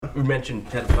we mentioned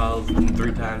pedophiles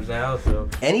 3 times now, so...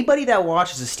 Anybody that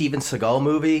watches a Steven Seagal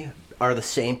movie are the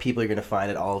same people you're going to find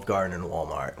at Olive Garden and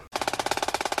Walmart.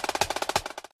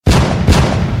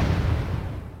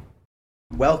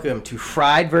 Welcome to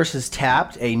Fried vs.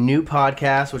 Tapped, a new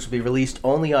podcast which will be released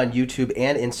only on YouTube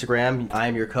and Instagram. I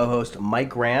am your co-host, Mike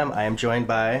Graham. I am joined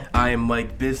by... I am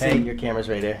Mike Bissett. Hey, your camera's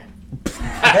right there.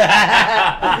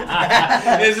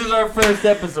 This is our first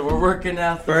episode. We're working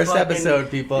out the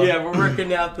episode, people. Yeah, we're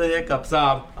working out the hiccups.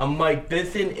 I'm Mike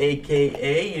Bissett,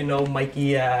 a.k.a.,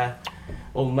 Mikey...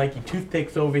 Old Mikey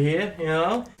Toothpicks over here,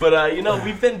 But,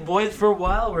 we've been boys for a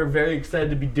while. We're very excited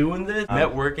to be doing this.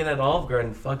 Met working at Olive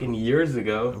Garden fucking years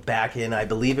ago. Back in, I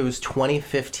believe it was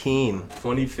 2015.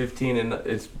 2015, and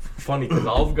it's funny because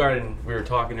Olive Garden, we were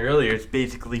talking earlier, it's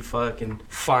basically fucking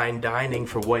fine dining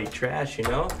for white trash,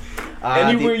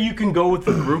 Anywhere you can go with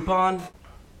a Groupon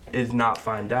is not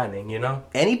fine dining,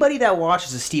 Anybody that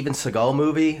watches a Steven Seagal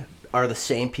movie are the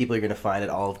same people you're going to find at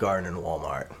Olive Garden and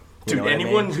Walmart. Dude,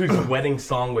 anyone whose wedding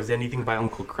song was anything by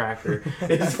Uncle Kracker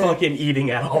is fucking eating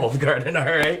at Olive Garden,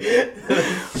 alright?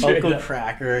 Uncle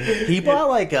Kracker. He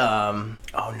bought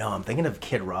I'm thinking of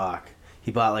Kid Rock.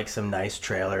 He bought some nice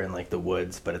trailer in the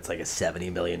woods, but it's a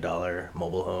 $70 million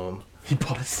mobile home. He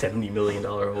bought a $70 million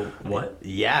home? What?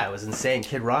 Yeah, it was insane.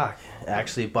 Kid Rock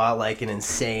actually bought an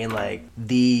insane,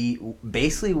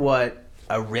 basically what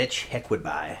a rich hick would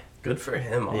buy. Good for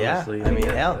him, honestly.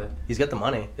 Yeah, hell, he's got the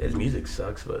money. His music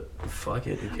sucks, but fuck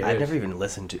it, who cares? I've never even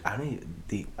listened to... I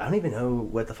don't even know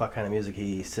what the fuck kind of music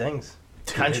he sings.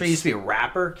 Country used to be a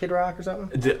rapper, Kid Rock or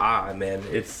something? Man,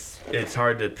 it's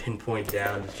hard to pinpoint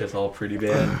down. It's just all pretty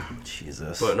bad.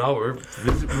 Jesus. But no, we're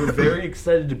very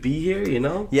excited to be here,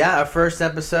 Yeah, our first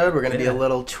episode, we're going to be a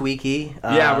little tweaky.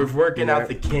 We're working out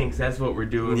the kinks. That's what we're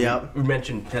doing. Yep. We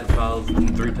mentioned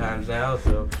pedophiles 3 times now,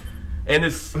 so... And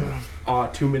it's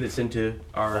 2 minutes into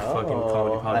our fucking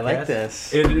comedy podcast. I like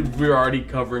this. We're already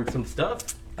covering some stuff.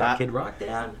 Got Kid Rock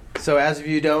down. So as if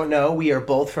you don't know, we are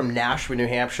both from Nashua, New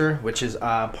Hampshire, which is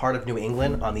part of New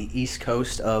England on the east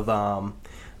coast of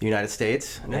the United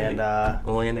States. And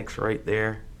Atlantic's right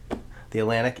there. The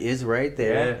Atlantic is right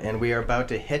there. Yeah. And we are about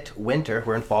to hit winter.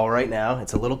 We're in fall right now.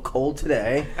 It's a little cold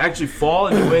today. Actually, fall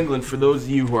in New England, for those of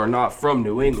you who are not from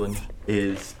New England,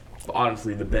 is...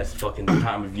 honestly the best fucking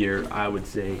time of year, I would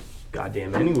say,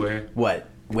 goddamn anywhere. What?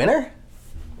 Winter?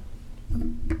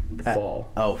 Fall.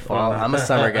 Fall. I'm a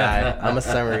summer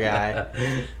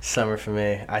guy. Summer for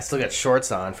me. I still got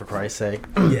shorts on, for Christ's sake.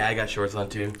 Yeah, I got shorts on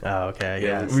too. Oh, okay.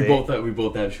 Yeah. We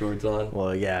both have shorts on.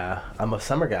 Well, yeah. I'm a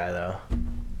summer guy though.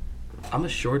 I'm a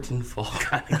shorts and fall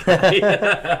kind of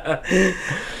guy.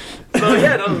 So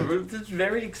it's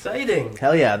very exciting.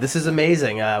 Hell yeah, this is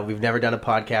amazing. We've never done a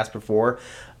podcast before.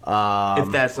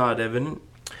 If that's not evident.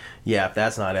 Yeah, if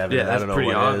that's not evident, I don't know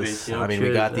what obvious, is.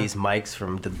 We got these mics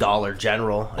from the Dollar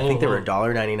General. I think they were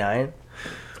 $1.99.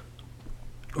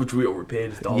 Which we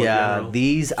overpaid. Dollar General.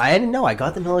 These, I didn't know. I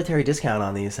got the military discount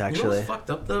on these, actually. You know what's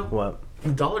fucked up, though? What?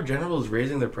 Dollar General is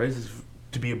raising their prices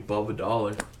to be above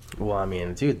 $1. Well, I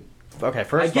mean, dude, okay,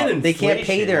 first of all, they can't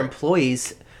pay their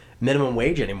employees minimum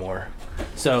wage anymore.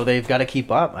 So they've got to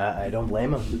keep up. I don't blame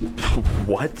them.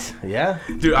 What? Yeah.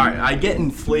 Dude, all right, I get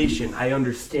inflation. I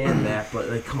understand that,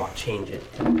 but, come on, change it.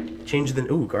 Change the...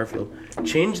 Ooh, Garfield.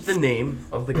 Change the name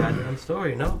of the goddamn store,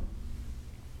 I don't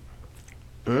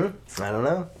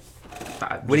know. What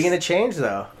are you going to change,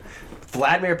 though?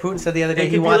 Vladimir Putin said the other day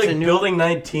he wants a new... Building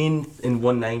 19 and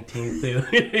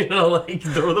 119th.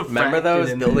 Throw the... Remember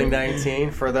those? Building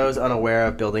 19? For those unaware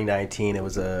of Building 19, it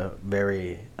was a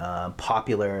very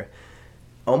popular...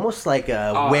 almost like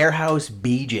a warehouse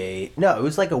BJ. No, it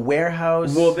was like a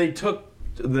warehouse... Well, they took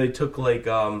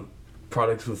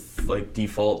products with,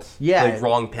 defaults. Yeah. Like,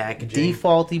 wrong packaging.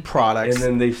 Defaulty products. And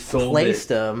then they placed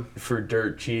them for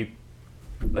dirt cheap.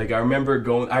 I remember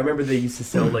they used to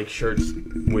sell, shirts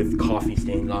with coffee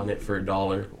stains on it for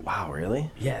 $1. Wow,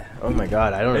 really? Yeah. Oh, my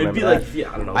God. I don't remember that. I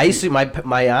don't know. I used to...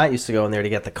 My aunt used to go in there to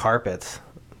get the carpets.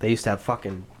 They used to have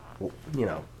fucking,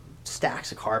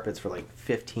 stacks of carpets for,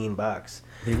 $15.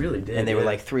 They really did. And they were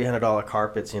 $300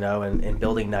 carpets, and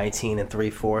Building 19 and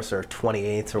 3/4 or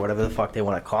 28ths or whatever the fuck they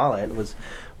want to call it was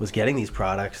getting these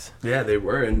products. Yeah, they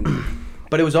were.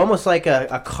 But it was almost like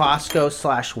a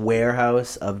Costco /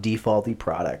 warehouse of defaulty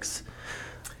products.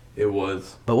 It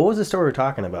was. But what was the store we were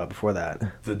talking about before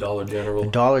that? The Dollar General. The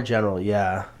Dollar General,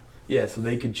 yeah. Yeah, so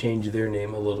they could change their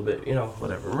name a little bit. You know,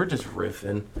 whatever. We're just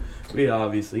riffing. We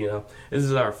obviously, this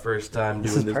is our first time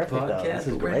doing this podcast. This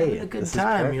is We're great. having a good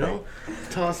time,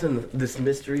 tossing this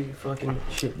mystery fucking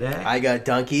shit back. I got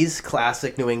Dunkies,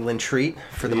 classic New England treat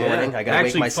for the morning. I gotta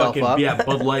wake myself up. Yeah,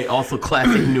 Bud Light, also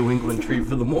classic New England treat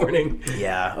for the morning.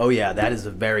 Yeah. Oh yeah, that is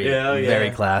a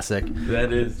very classic.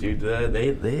 That is, dude.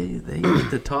 They like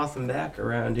to toss them back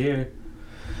around here.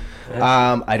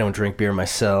 I don't drink beer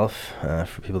myself.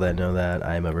 For people that know that,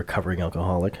 I'm a recovering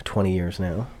alcoholic. 20 years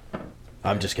now.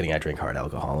 I'm just kidding. I drink hard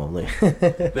alcohol only.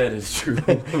 That is true.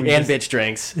 And bitch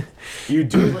drinks. You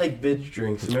do like bitch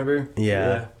drinks, remember?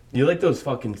 Yeah. You like those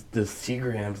fucking the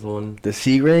Seagrams one. The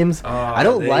Seagrams? I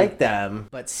don't like them.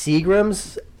 But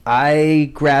Seagrams,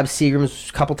 I grabbed Seagrams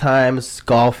a couple times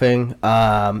golfing.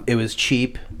 It was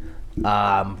cheap. Did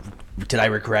I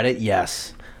regret it?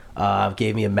 Yes.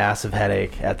 Gave me a massive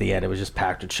headache at the end. It was just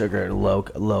packed with sugar and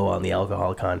low on the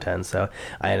alcohol content. So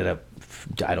I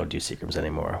don't do Seagrams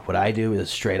anymore. What I do is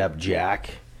straight up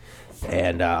Jack,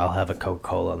 and I'll have a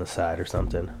Coca-Cola on the side or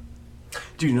something.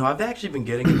 Dude, I've actually been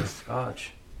getting into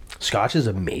Scotch. Scotch is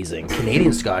amazing.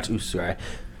 Canadian Scotch.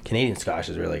 Canadian Scotch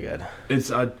is really good.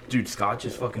 It's dude, Scotch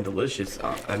is fucking delicious.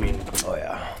 Oh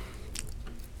yeah.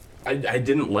 I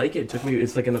didn't like it.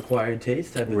 It's like an acquired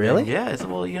taste type of Really? thing. Yeah.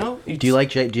 Well, Do you like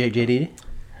JD?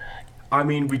 I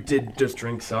mean, we did just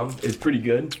drink some. It's pretty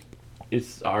good.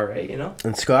 It's all right,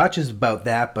 And Scotch is about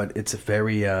that, but it's a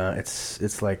very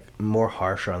it's like more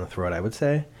harsher on the throat, I would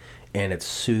say, and it's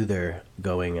soother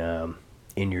going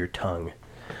in your tongue.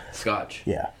 Scotch.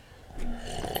 Yeah.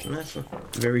 That's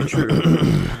very true.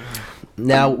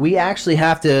 Now we actually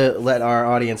have to let our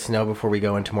audience know before we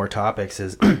go into more topics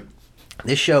is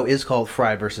this show is called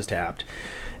Fried versus Tapped.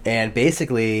 And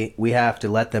basically, we have to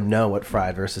let them know what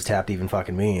fried versus tapped even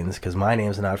fucking means, because my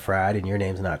name's not fried and your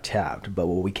name's not tapped. But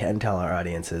what we can tell our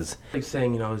audience is... Like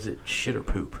saying, is it shit or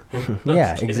poop?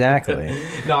 Yeah, exactly.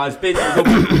 No, it's basically...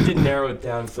 we did narrow it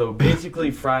down. So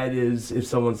basically, fried is if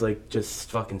someone's like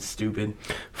just fucking stupid.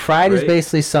 Fried is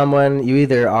basically someone, you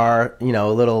either are, a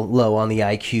little low on the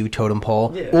IQ totem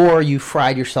pole, or you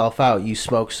fried yourself out. You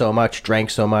smoked so much, drank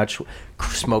so much,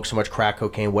 smoke so much crack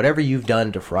cocaine, whatever you've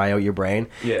done to fry out your brain.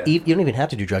 Yeah. You don't even have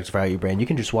to do drugs to fry out your brain. You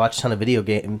can just watch a ton of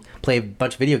play a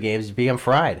bunch of video games, you become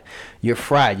fried. You're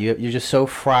fried. You're just so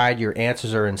fried, your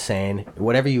answers are insane.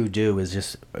 Whatever you do is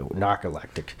just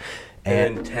narcoleptic.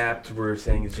 And tapped, we're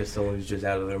saying, is just someone who's just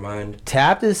out of their mind.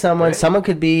 Tapped is someone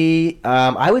could be,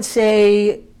 I would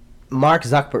say... Mark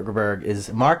Zuckerberg,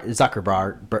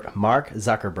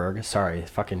 sorry,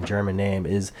 fucking German name,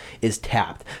 is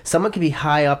tapped. Someone can be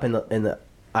high up in the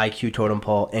IQ totem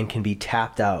pole and can be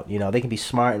tapped out. They can be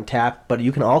smart and tapped, but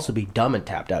you can also be dumb and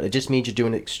tapped out. It just means you're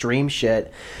doing extreme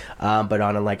shit, but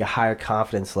on a higher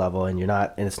confidence level, and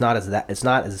it's not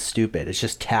as stupid. It's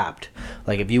just tapped.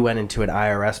 Like if you went into an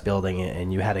IRS building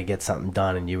and you had to get something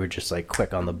done and you were just like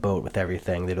quick on the boat with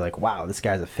everything, they'd be like, wow, this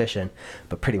guy's efficient,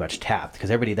 but pretty much tapped,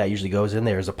 because everybody that usually goes in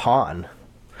there is a pawn.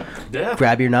 Yeah.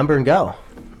 Grab your number and go.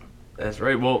 That's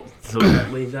right. Well, so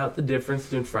that lays out the difference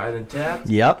between fried and tapped.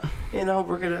 Yep.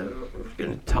 We're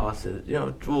gonna toss it.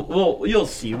 You'll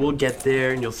see. We'll get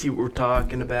there, and you'll see what we're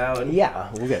talking about. And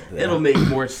yeah, we'll get there. It'll make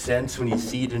more sense when you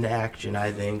see it in action,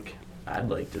 I think. I'd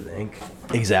like to think.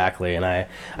 Exactly, and I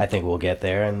think we'll get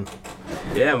there. And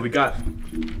yeah, we got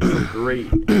some great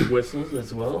whistles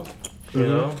as well.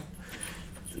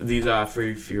 These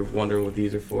if you're wondering what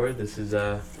these are for, this is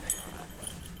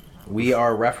We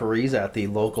are referees at the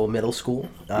local middle school.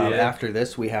 After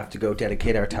this, we have to go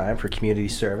dedicate our time for community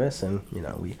service, and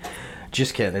we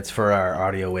just kidding. It's for our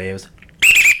audio waves.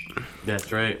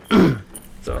 That's right.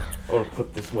 So I'm gonna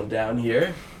put this one down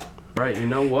here. Right. You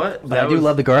know what? But I do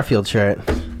love the Garfield shirt.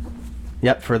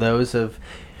 Yep. For those of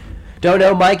don't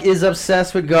know, Mike is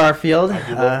obsessed with Garfield. I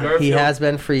do love Garfield. He has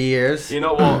been for years.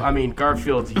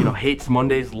 Garfield. Hates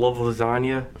Mondays. Love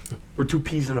lasagna. We're two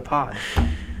peas in a pod.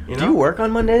 Do you work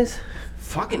on Mondays?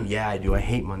 Fucking yeah, I do. I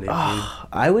hate Mondays, dude.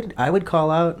 I would call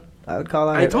out. I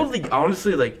totally,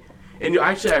 honestly, and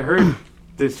actually I heard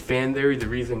this fan theory, the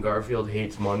reason Garfield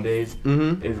hates Mondays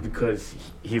is because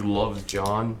he loves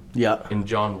John. Yeah. And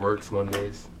John works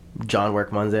Mondays. John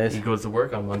works Mondays? He goes to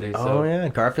work on Mondays. Oh, yeah.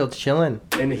 Garfield's chilling.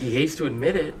 And he hates to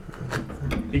admit it.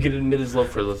 He could admit his love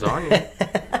for lasagna.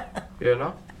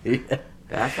 Yeah.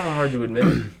 That's not hard to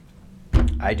admit.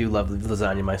 I do love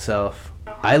lasagna myself.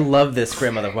 I love this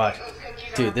grandmother. Watch.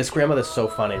 Dude, this grandmother's so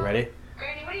funny. Ready?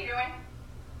 Granny, what are you doing?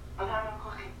 I'm having a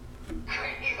cookie.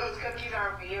 Granny, those cookies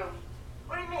aren't for you.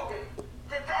 What do you mean?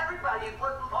 They're for everybody. It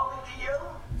wasn't only to you.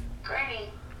 Granny,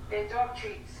 they're dog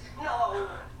treats. No.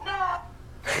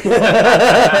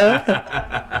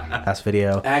 Last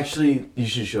video. Actually, you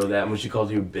should show that when she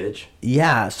calls you a bitch.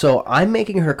 Yeah, so I'm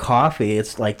making her coffee.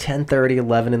 It's like 10:30,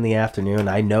 11 in the afternoon.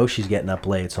 I know she's getting up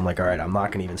late, so I'm like, all right, I'm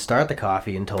not going to even start the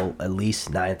coffee until at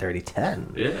least 9:30,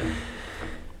 10. Yeah.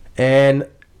 And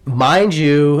mind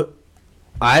you,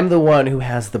 I'm the one who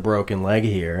has the broken leg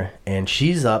here, and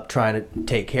she's up trying to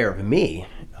take care of me.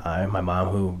 My mom,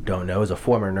 who don't know, is a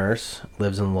former nurse,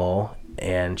 lives in Lowell,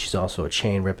 and she's also a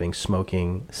chain-ripping,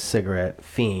 smoking cigarette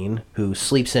fiend who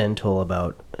sleeps in till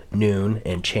about noon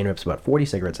and chain rips about 40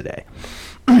 cigarettes a day.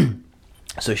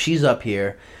 So she's up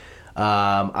here.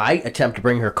 I attempt to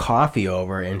bring her coffee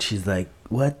over, and she's like,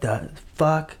 what the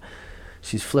fuck?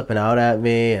 She's flipping out at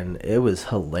me, and it was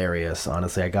hilarious,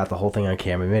 honestly. I got the whole thing on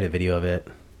camera. We made a video of it.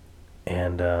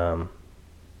 And I'm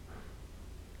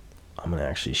going to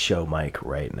actually show Mike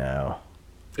right now.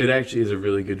 It actually is a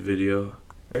really good video.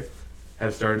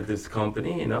 Have started this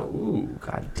company, you know. Ooh,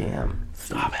 goddamn.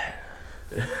 stop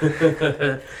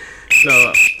it.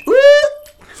 So,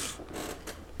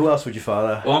 who else would you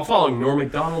follow? well, I'm following Norm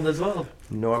Macdonald as well.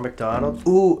 Norm Macdonald.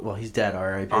 Ooh, well, he's dead.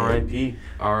 R.I.P.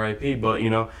 R.I.P. But you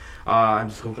know, I'm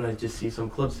just hoping I just see some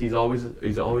clips. He's always a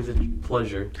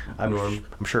pleasure. Norm.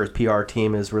 I'm sure his PR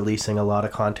team is releasing a lot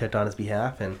of content on his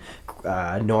behalf. And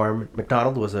Norm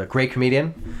Macdonald was a great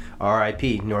comedian.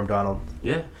 R.I.P. Norm Macdonald.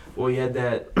 Yeah. Well, he had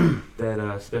that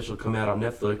special come out on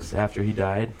Netflix after he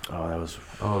died. Oh, that was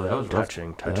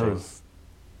touching.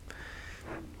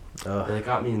 That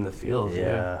got me in the feels.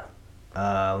 Yeah.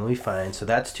 Let me find. So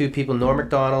that's two people: Norm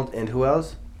Macdonald and who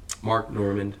else? Mark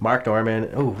Norman.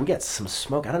 Oh, we got some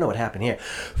smoke. I don't know what happened here.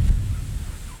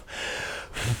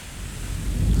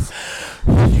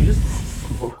 Did you just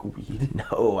smoke weed?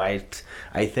 No, I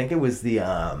think it was the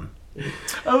I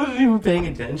wasn't even paying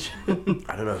attention.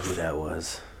 I don't know who that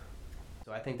was.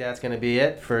 So I think that's going to be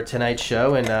it for tonight's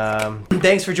show. And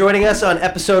thanks for joining us on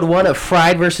episode 1 of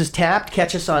Fried vs. Tapped.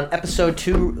 Catch us on episode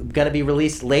 2, going to be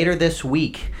released later this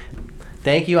week.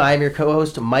 Thank you. I am your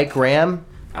co-host, Mike Graham.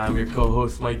 I'm your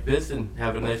co-host, Mike Bisson.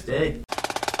 Have a nice day.